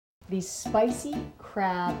these spicy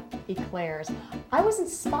crab eclairs. I was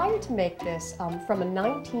inspired to make this from a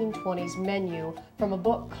 1920s menu from a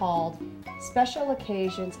book called Special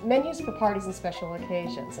Occasions, Menus for Parties and Special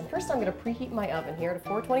Occasions. And first I'm going to preheat my oven here to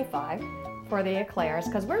 425 for the eclairs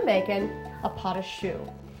because we're making a pot au choux.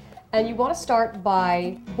 And you want to start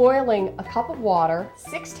by boiling a cup of water,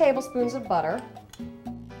 6 tablespoons of butter,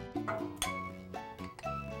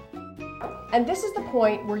 and this is the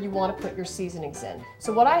point where you want to put your seasonings in.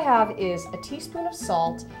 So what I have is a teaspoon of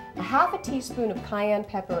salt, a half a teaspoon of cayenne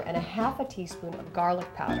pepper, and a half a teaspoon of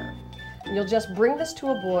garlic powder. And you'll just bring this to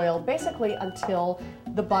a boil basically until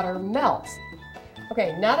the butter melts.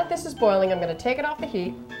 Okay, now that this is boiling, I'm going to take it off the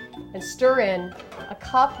heat and stir in a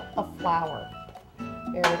cup of flour.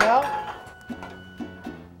 There we go.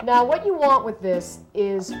 Now what you want with this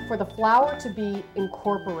is for the flour to be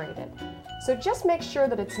incorporated. So just make sure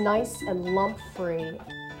that it's nice and lump-free.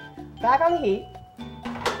 Back on the heat.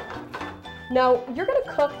 Now you're going to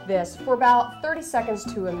cook this for about 30 seconds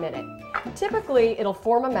to a minute. Typically it'll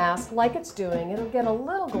form a mass like it's doing, it'll get a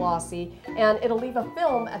little glossy, and it'll leave a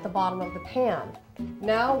film at the bottom of the pan.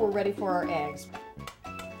 Now we're ready for our eggs.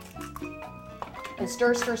 And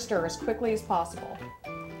stir, stir, stir as quickly as possible.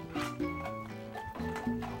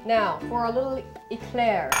 Now for our little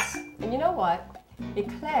eclairs. And you know what?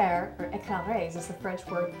 Éclair, or éclairés, is the French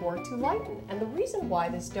word for to lighten. And the reason why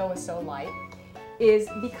this dough is so light is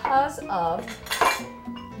because of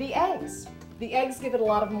the eggs. The eggs give it a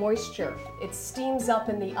lot of moisture. It steams up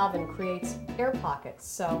in the oven, creates air pockets,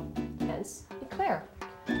 so hence éclair.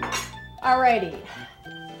 Alrighty,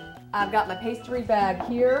 I've got my pastry bag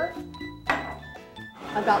here.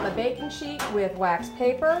 I've got my baking sheet with wax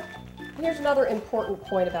paper. Here's another important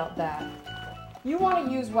point about that. You want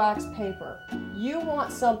to use wax paper. You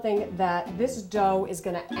want something that this dough is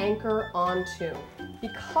going to anchor onto,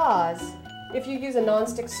 because if you use a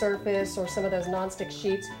nonstick surface or some of those nonstick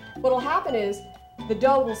sheets, what will happen is the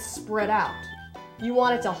dough will spread out. You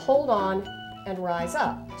want it to hold on and rise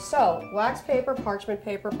up. So wax paper, parchment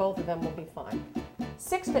paper, both of them will be fine.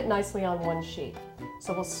 6 fit nicely on one sheet.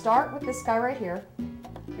 So we'll start with this guy right here.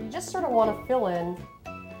 You just sort of want to fill in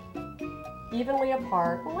evenly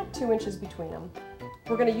apart, with 2 inches between them.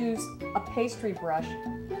 We're going to use a pastry brush,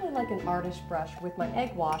 really like an artist brush, with my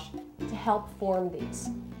egg wash to help form these.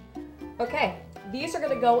 Okay, these are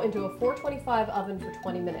going to go into a 425 oven for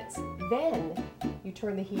 20 minutes. Then you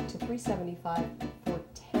turn the heat to 375 for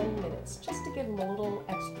 10 minutes, just to give them a little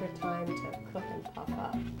extra time to cook and puff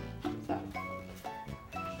up. So,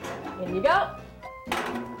 in you go.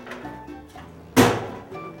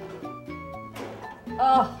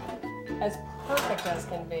 Oh, as perfect as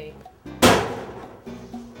can be.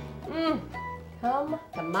 Come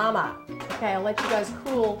to mama. Okay, I'll let you guys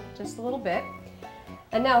cool just a little bit.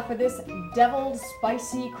 And now for this deviled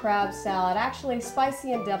spicy crab salad. Actually,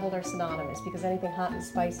 spicy and deviled are synonymous because anything hot and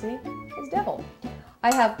spicy is deviled.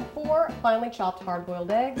 I have 4 finely chopped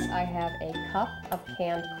hard-boiled eggs. I have a cup of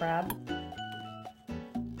canned crab,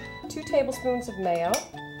 2 tablespoons of mayo,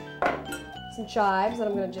 some chives that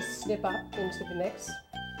I'm going to just snip up into the mix,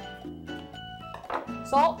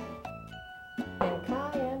 salt, and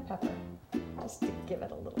cayenne pepper, just to give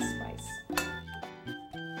it a little spice.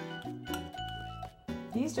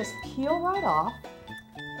 These just peel right off.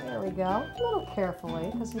 There we go. A little carefully,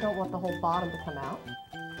 because you don't want the whole bottom to come out.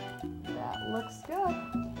 That looks good.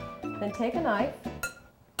 Then take a knife,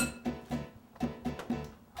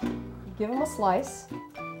 give them a slice.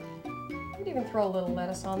 You could even throw a little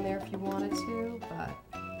lettuce on there if you wanted to, but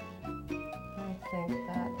I think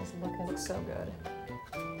that is looking so good.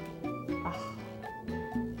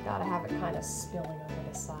 Gotta have it kind of spilling over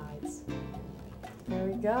the sides. There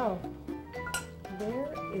we go.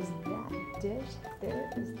 There is that dish. There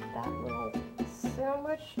is that little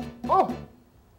sandwich. Oh,